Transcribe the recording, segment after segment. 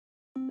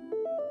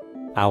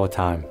Our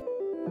time.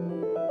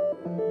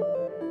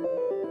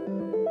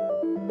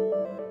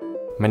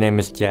 My name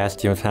is Jazz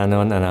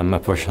Janewattananond and I'm a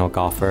professional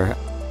golfer.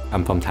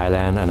 I'm from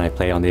Thailand and I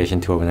played on the Asian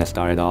Tour when I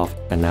started off,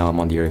 and now I'm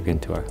on the European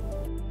Tour.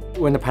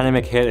 When the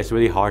pandemic hit, it's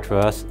really hard for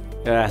us.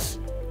 That's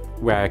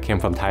where I came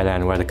from,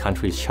 Thailand, where the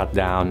country is shut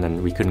down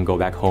and we couldn't go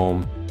back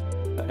home.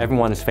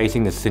 Everyone is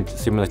facing this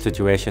similar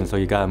situation, so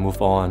you gotta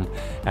move on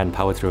and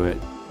power through it.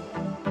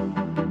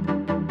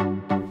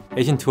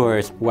 Asian Tour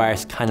is where I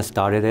kind of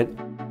started it,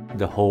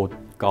 the whole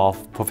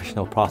golf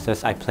professional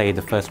process. I played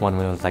the first one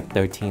when I was like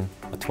 13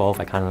 or 12,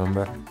 I can't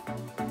remember.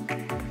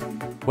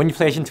 When you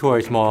play Asian Tour,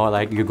 it's more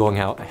like you're going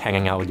out,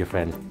 hanging out with your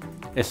friends.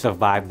 It's a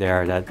vibe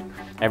there that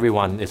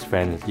everyone is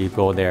friends. You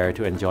go there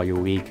to enjoy your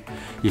week.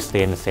 You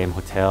stay in the same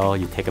hotel,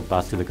 you take a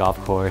bus to the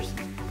golf course.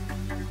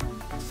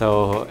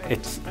 So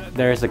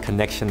there is a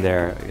connection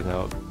there, you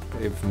know,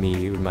 with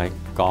me, with my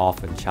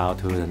golf and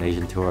childhood and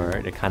Asian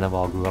Tour. They kind of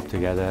all grew up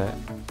together.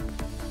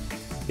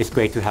 It's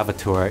great to have a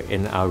tour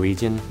in our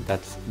region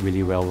that's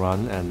really well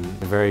run and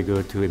very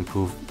good to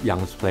improve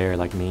young players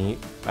like me.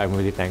 I'm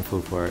really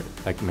thankful for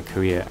my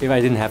career. If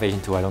I didn't have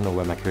Asian Tour, I don't know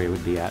where my career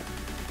would be at.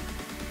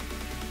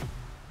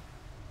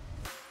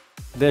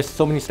 There's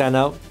so many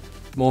standout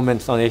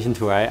moments on Asian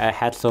Tour. I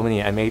had so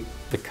many. I made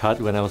the cut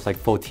when I was like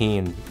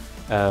 14.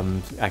 I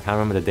can't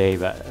remember the day,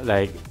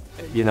 but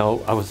you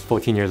know, I was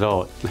 14 years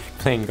old,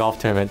 playing golf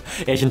tournament,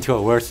 Asian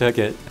Tour World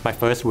Circuit. My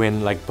first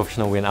win,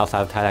 professional win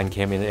outside of Thailand,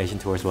 came in the Asian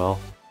Tour as well.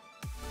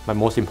 My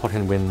most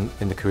important win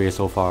in the career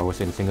so far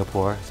was in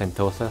Singapore,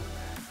 Sentosa,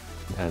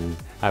 and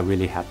I'm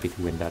really happy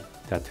to win that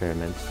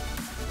tournament.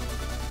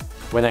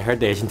 When I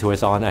heard the Asian Tour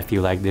is on, I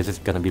feel like this is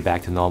gonna be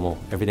back to normal.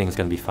 Everything's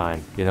gonna be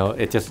fine. You know,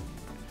 it's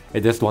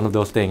just one of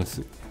those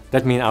things.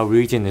 That means our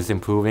region is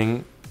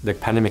improving. The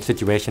pandemic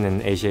situation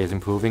in Asia is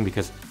improving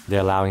because they're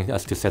allowing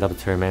us to set up the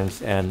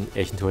tournaments, and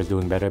Asian Tour is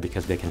doing better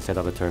because they can set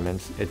up the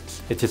tournaments.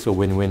 It's just a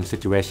win-win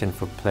situation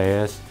for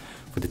players,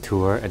 for the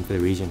tour, and for the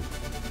region.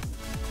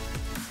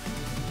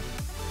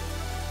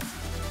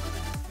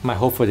 My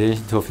hope for the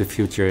Asian Tour of the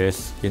future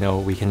is, you know,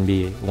 we can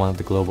be one of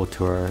the global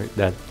tour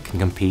that can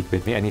compete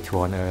with any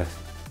tour on earth.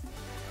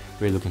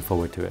 Really looking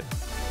forward to it.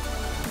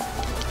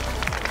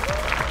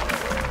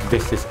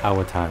 This is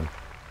our time.